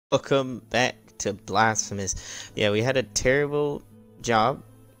Welcome back to Blasphemous. Yeah, we had a terrible job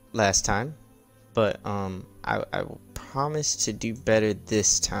last time, but I will promise to do better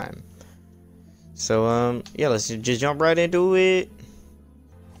this time. So yeah, let's just jump right into it.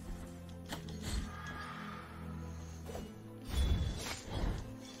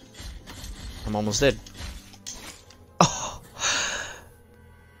 I'm almost dead. Oh,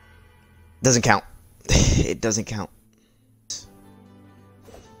 doesn't count. It doesn't count.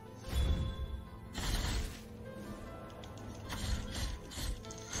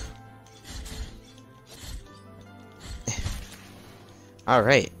 All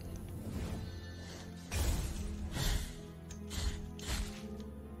right.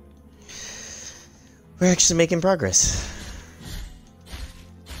 We're actually making progress.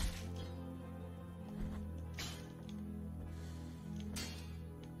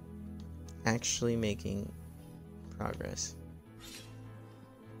 Actually making progress.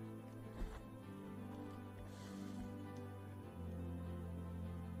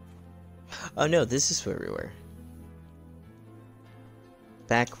 Oh no, this is where we were.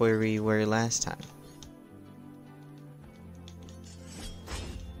 Back where we were last time.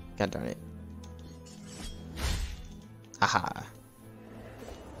 God darn it. Haha.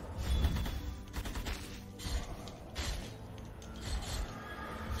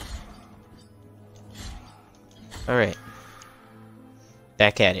 Alright.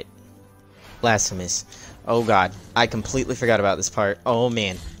 Back at it. Blasphemous. Oh god. I completely forgot about this part. Oh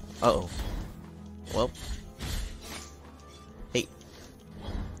man. Uh-oh. Well. Hey.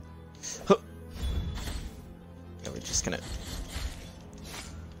 Huh. Yeah, we're just gonna...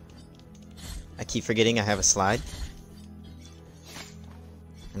 I keep forgetting I have a slide.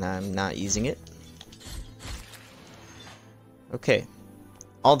 And I'm not using it. Okay.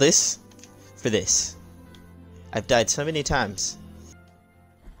 All this for this. I've died so many times.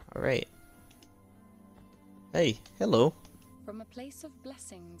 Alright. Hey, hello. From a place of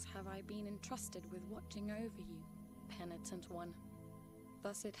blessings have I been entrusted with watching over you, penitent one.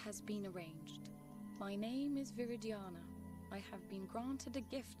 Thus it has been arranged. My name is Viridiana. I have been granted a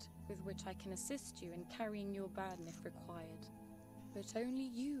gift with which I can assist you in carrying your burden if required. But only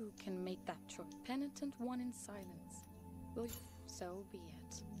you can make that choice. Penitent one in silence. Will you? So be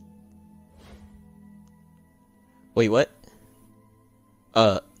it. Wait, what?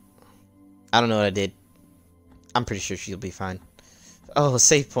 I don't know what I did. I'm pretty sure she'll be fine. Oh,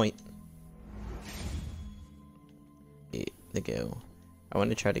 save point. The go. I want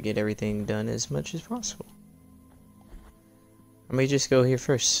to try to get everything done as much as possible. I may just go here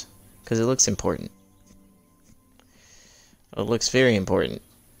first, because it looks important. It looks very important.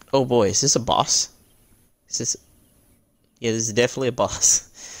 Oh boy, is this a boss? Is this... Yeah, this is definitely a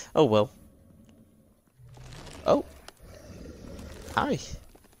boss. Oh well. Oh. Hi.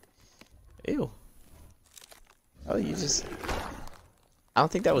 Ew. Oh, you just... I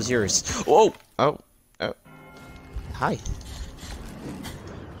don't think that was yours. Whoa! Oh. Oh. Hi.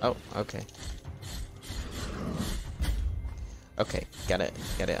 Oh, okay. Okay, gotta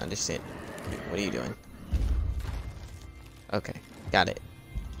understand. What are you doing? Okay, got it.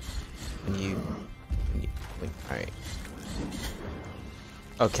 Alright.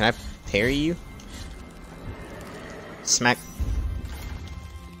 Oh, can I parry you? Smack.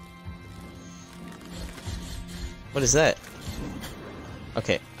 What is that?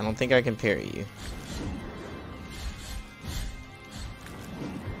 Okay, I don't think I can parry you.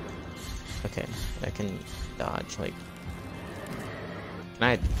 Okay, I can dodge, like... Can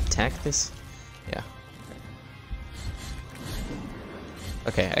I attack this? Yeah.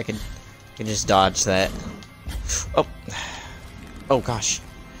 Okay, I can just dodge that. Oh! Oh gosh.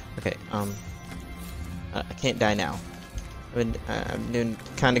 Okay, I can't die now. I'm doing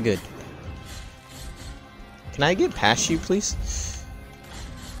kinda good. Can I get past you, please?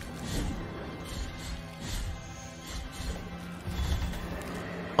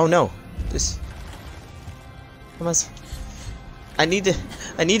 Oh no! This... I need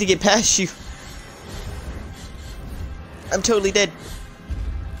to get past you. I'm totally dead.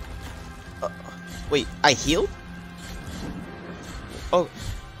 Wait, I healed? Oh.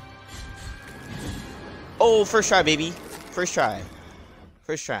 Oh, first try, baby. First try.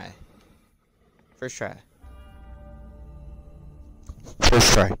 First try. First try.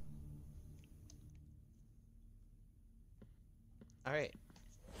 First try. Alright.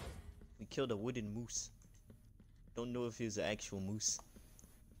 We killed a wooden moose. Don't know if it was an actual moose,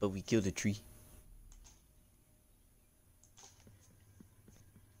 but we killed a tree.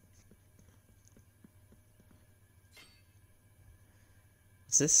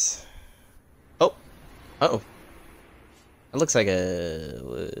 What's this? Oh. Uh-oh. It looks like a...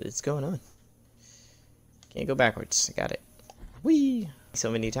 What's going on? Can't go backwards. I got it. Whee! So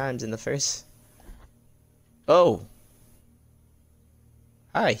many times in the first... Oh!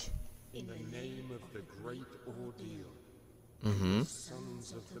 Hi. In the name of the great ordeal, Mm-hmm.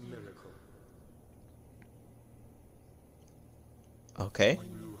 sons of the miracle, Okay. when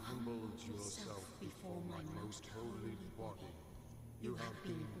you humbled yourself before my most holy body, you have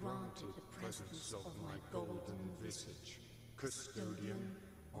been granted the presence of my golden visage, custodian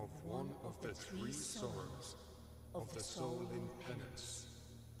of one of the three sorrows of the soul in penance.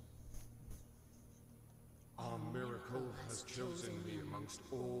 Our miracle has chosen me amongst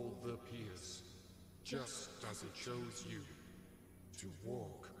all the peers, just as it chose you, to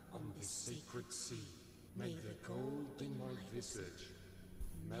walk on this sacred sea. May the gold in my visage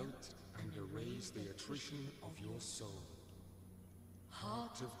melt and erase the attrition of your soul.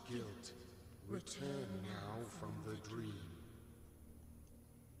 Heart of guilt, return now from the dream.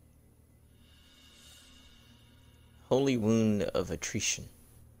 Holy wound of attrition.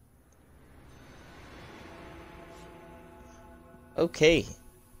 Okay.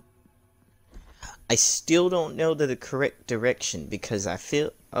 I still don't know the correct direction because I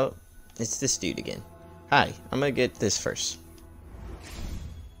feel... Oh, it's this dude again. Hi, I'm gonna get this first.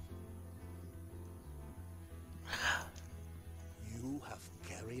 You have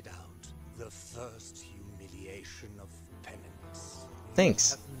carried out the first humiliation of penance.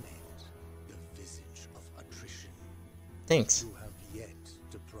 Thanks. You have met the visage of attrition. Thanks. You have yet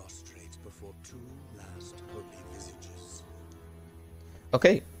to prostrate before two last holy visages.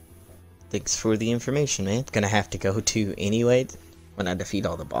 Okay. Thanks for the information, man. Gonna have to go to anyway when I defeat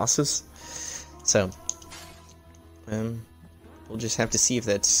all the bosses. So, we'll just have to see if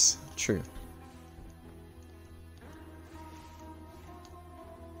that's true.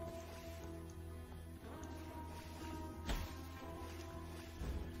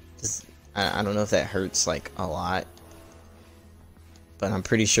 I don't know if that hurts like a lot, but I'm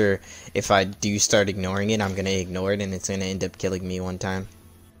pretty sure if I do start ignoring it, I'm gonna ignore it and it's gonna end up killing me one time.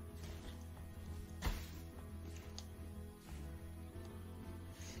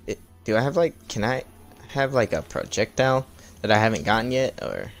 Do I have like, can I have like a projectile that I haven't gotten yet?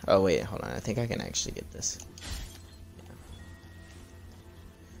 Or, oh wait, hold on, I think I can actually get this. Yeah.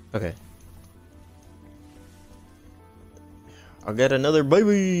 Okay. I'll get another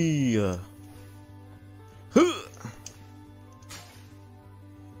baby!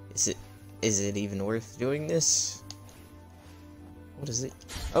 Is it even worth doing this? What is it?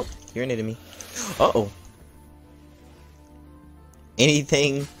 Oh, you're an enemy. Uh-oh.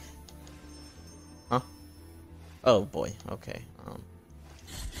 Anything... Oh boy, okay.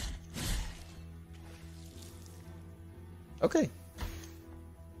 Okay.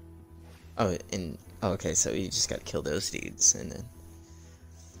 Oh, and okay, so you just gotta kill those dudes and then.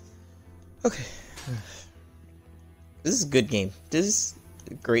 Okay. This is a good game. This is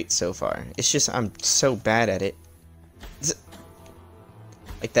great so far. It's just I'm so bad at it.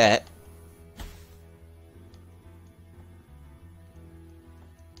 Like that.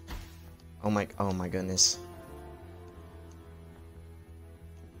 Oh my goodness.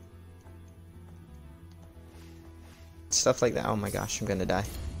 Stuff like that. Oh my gosh, I'm gonna die.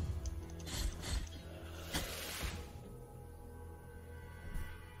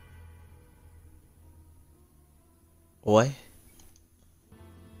 What?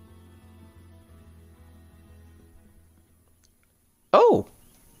 Oh.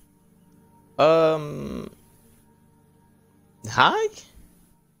 Hi?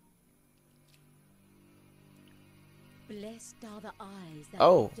 Blessed are the eyes that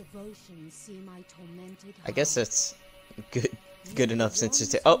Oh. with devotion see my tormented I guess heart. that's good enough since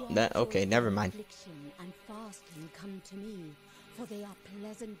it's oh that okay, never mind. Affliction and fasting come to me, for they are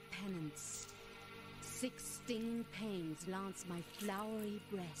pleasant penance. 6 stinging pains lance my flowery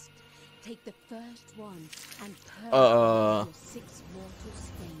breast. Take the first one and purge your 6 mortal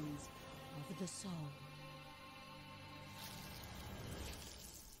stains of the soul.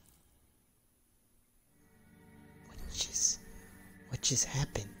 What just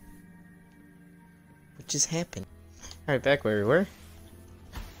happened? What just happened? Alright, back where we were.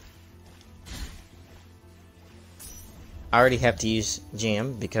 I already have to use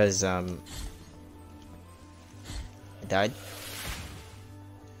jam because I died.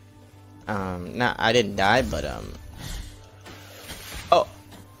 Nah, I didn't die, but oh,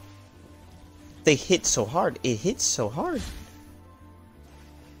 they hit so hard. It hits so hard.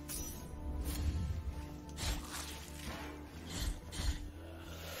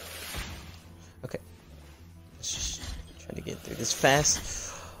 Okay, let's just try to get through this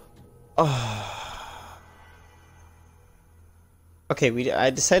fast. Oh. Okay, I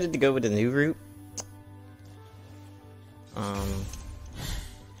decided to go with a new route.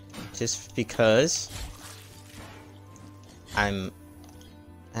 Just because I'm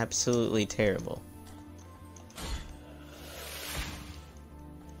absolutely terrible.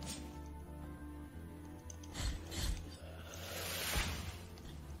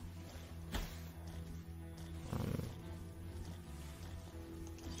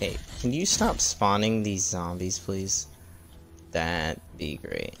 Hey, can you stop spawning these zombies, please? That'd be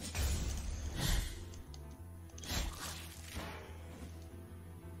great.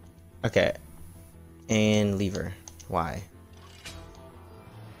 Okay. And lever. Why?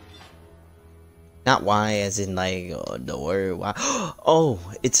 Not why as in like, oh, door. Why? Oh,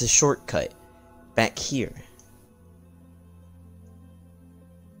 it's a shortcut. Back here.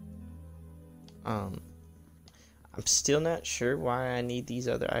 I'm still not sure why I need these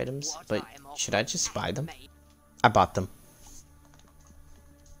other items, but should I just buy them? I bought them.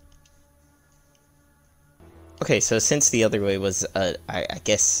 Okay, so since the other way was, I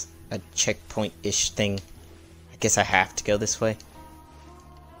guess, a checkpoint-ish thing, I guess I have to go this way.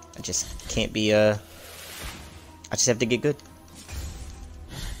 I just can't be, I just have to get good.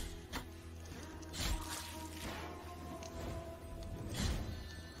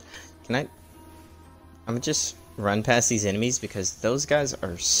 Can I'm gonna just run past these enemies because those guys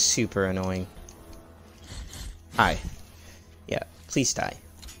are super annoying. Hi. Yeah, please die.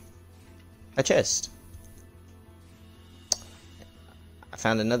 A chest. I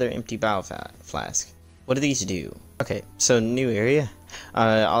found another empty bile flask. What do these do? Okay, so new area.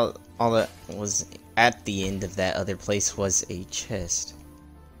 All that was at the end of that other place was a chest.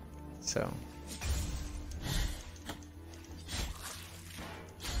 So.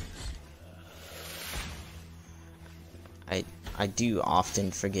 I do often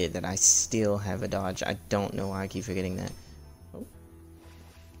forget that I still have a dodge. I don't know why I keep forgetting that. Oh.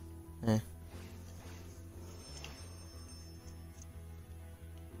 Eh.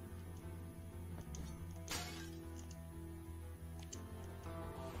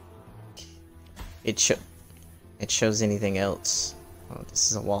 It shows anything else. Oh, this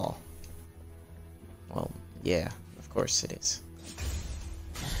is a wall. Well, yeah, of course it is.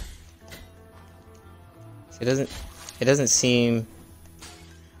 It doesn't seem...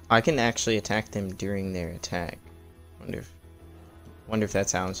 I can actually attack them during their attack. Wonder if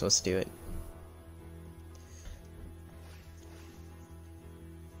that's how I'm supposed to do it.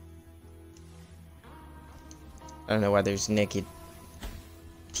 I don't know why there's naked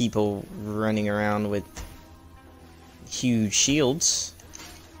people running around with huge shields,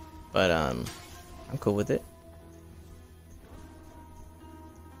 but I'm cool with it.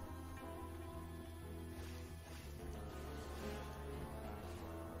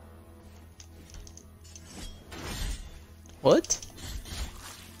 What?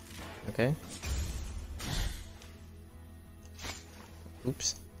 Okay.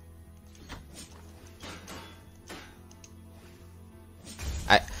 Oops.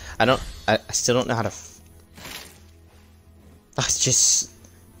 I still don't know how to I just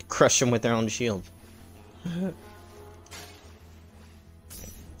crush them with their own shield.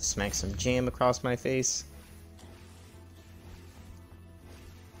 Smack some jam across my face.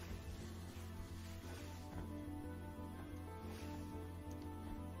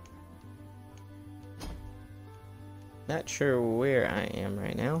 Not sure where I am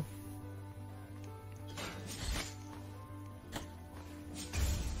right now.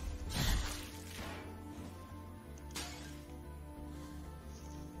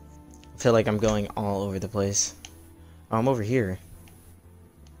 I feel like I'm going all over the place. Oh, I'm over here.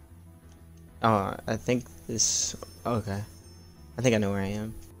 Oh, I think this... Okay. I think I know where I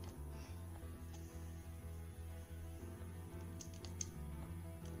am.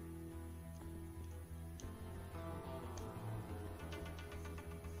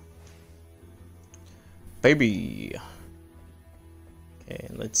 Baby. Okay,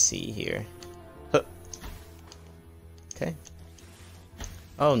 let's see here. Huh. Okay.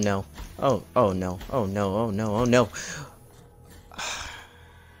 Oh no. Oh no. Oh no. Oh no. Oh no.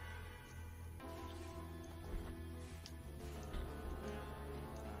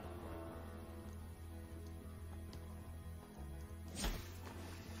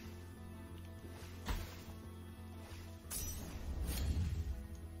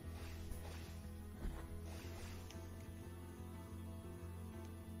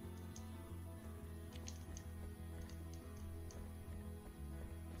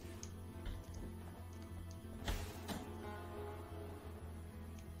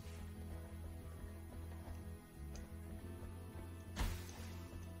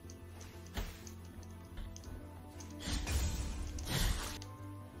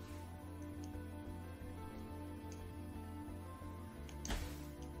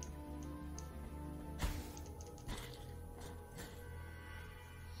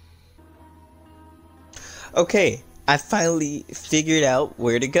 Okay, I finally figured out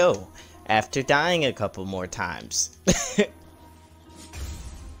where to go after dying a couple more times.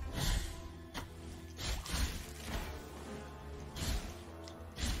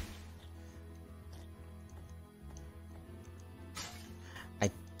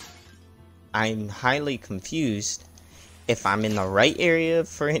 I'm highly confused if I'm in the right area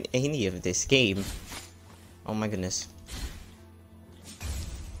for any of this game. Oh my goodness.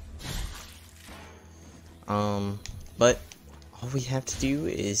 But all we have to do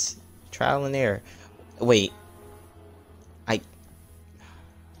is trial and error. Wait. You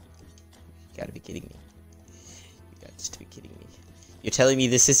gotta be kidding me. You got to be kidding me. You're telling me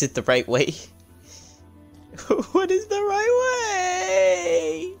this isn't the right way? What is the right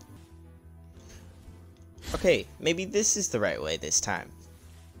way? Okay, maybe this is the right way this time.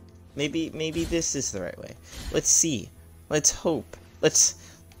 Maybe this is the right way. Let's see. Let's hope. Let's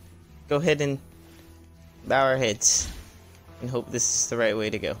go ahead and bow our heads and hope this is the right way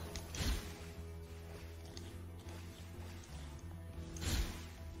to go.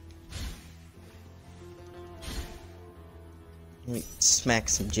 Let me smack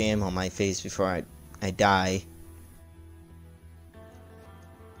some jam on my face before I die.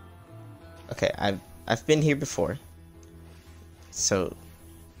 Okay, I've been here before. So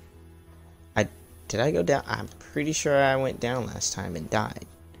did I go down? I'm pretty sure I went down last time and died.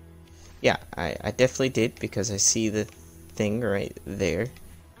 Yeah, I definitely did because I see the thing right there.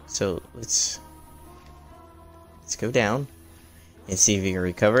 So let's go down and see if we can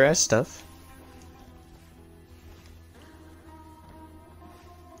recover our stuff.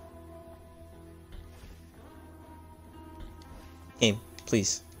 Game,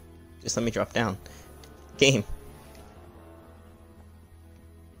 please. Just let me drop down. Game.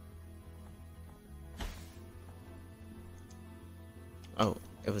 Oh,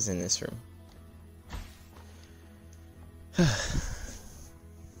 it was in this room.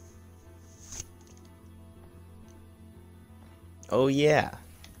 Oh yeah,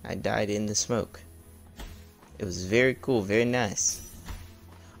 I died in the smoke. It was very cool, very nice.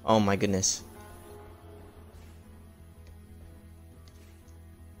 Oh my goodness.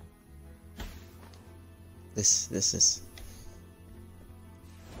 This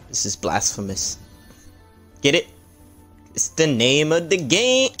is blasphemous. Get it? It's the name of the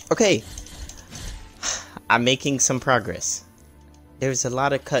game. Okay. I'm making some progress. There's a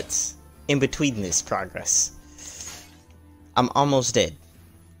lot of cuts in between this progress. I'm almost dead.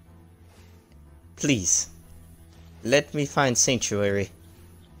 Please. Let me find sanctuary.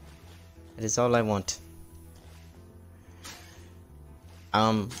 That is all I want.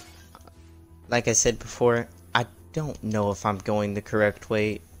 Like I said before, I don't know if I'm going the correct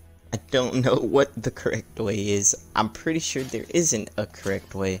way. I don't know what the correct way is. I'm pretty sure there isn't a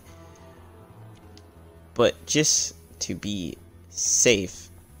correct way. But just to be safe,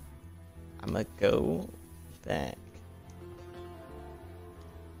 I'm gonna go back.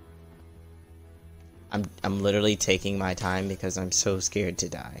 I'm literally taking my time because I'm so scared to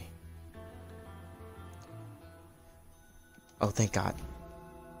die. Oh, thank God.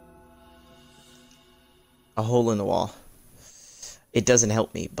 A hole in the wall. It doesn't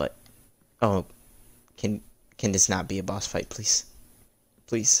help me, but oh, can this not be a boss fight, please?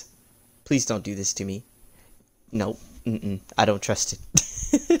 Please. Please don't do this to me. Nope. I don't trust it.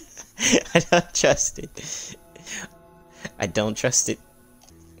 I don't trust it. I don't trust it.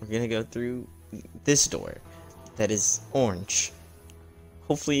 We're gonna go through this door that is orange.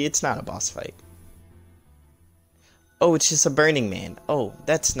 Hopefully it's not a boss fight. Oh, it's just a Burning Man. Oh,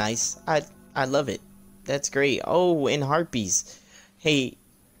 that's nice. I love it. That's great. Oh, and harpies. Hey,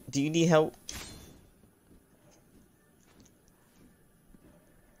 do you need help?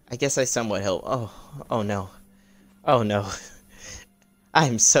 I guess I somewhat help. Oh no. Oh no. I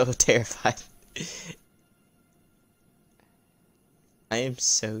am so terrified. I am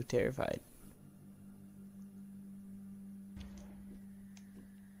so terrified.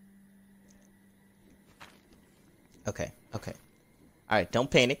 Okay. Alright,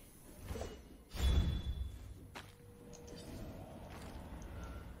 don't panic.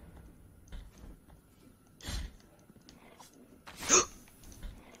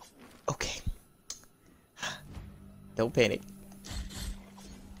 Okay. Don't panic.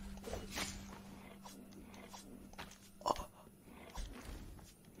 Oh.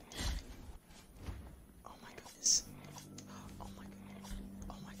 Oh my goodness. Oh my god.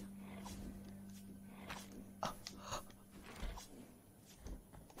 Oh my god. Oh.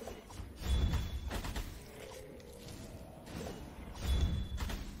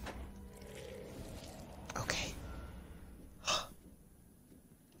 Okay.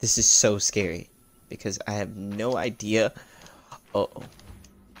 This is so scary. because I have no idea. Uh-oh.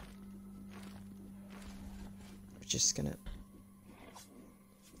 We're just gonna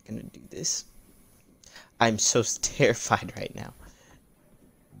do this. I'm so terrified right now.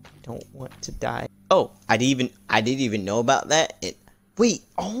 I don't want to die. Oh, I didn't even know about that. Wait,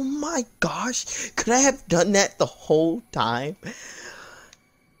 oh my gosh. Could I have done that the whole time?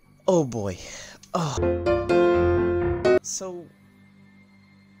 Oh boy. Oh. So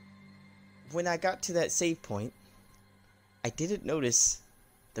when I got to that save point, I didn't notice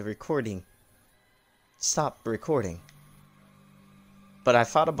the recording. Stop recording. But I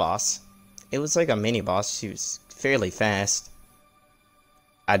fought a boss. It was like a mini boss. She was fairly fast.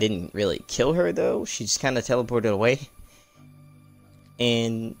 I didn't really kill her though. She just kind of teleported away.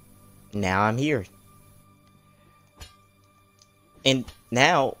 And now I'm here. And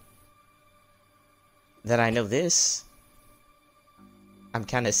now that I know this, I'm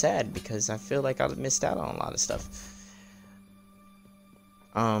kind of sad because I feel like I missed out on a lot of stuff.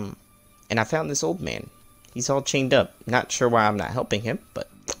 And I found this old man. He's all chained up. Not sure why I'm not helping him, but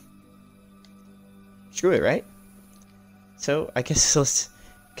screw it, right? So I guess let's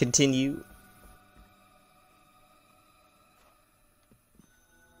continue.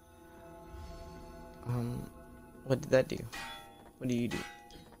 What did that do? What do you do?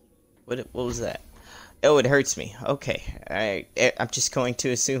 What was that? Oh, it hurts me. Okay, I'm just going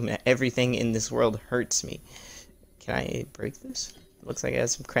to assume that everything in this world hurts me. Can I break this? Looks like it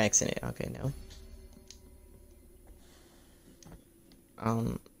has some cracks in it. Okay, no.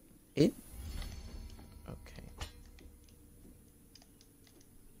 Okay.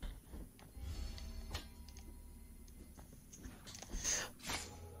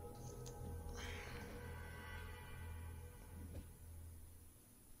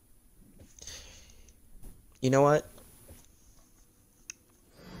 You know what?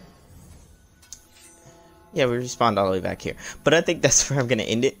 Yeah, we respawned all the way back here. But I think that's where I'm going to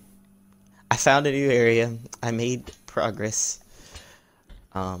end it. I found a new area. I made progress.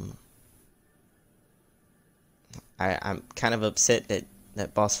 I'm kind of upset that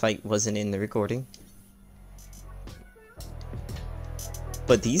that boss fight wasn't in the recording.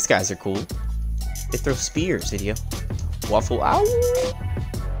 But these guys are cool. They throw spears, video. Waffle, ow!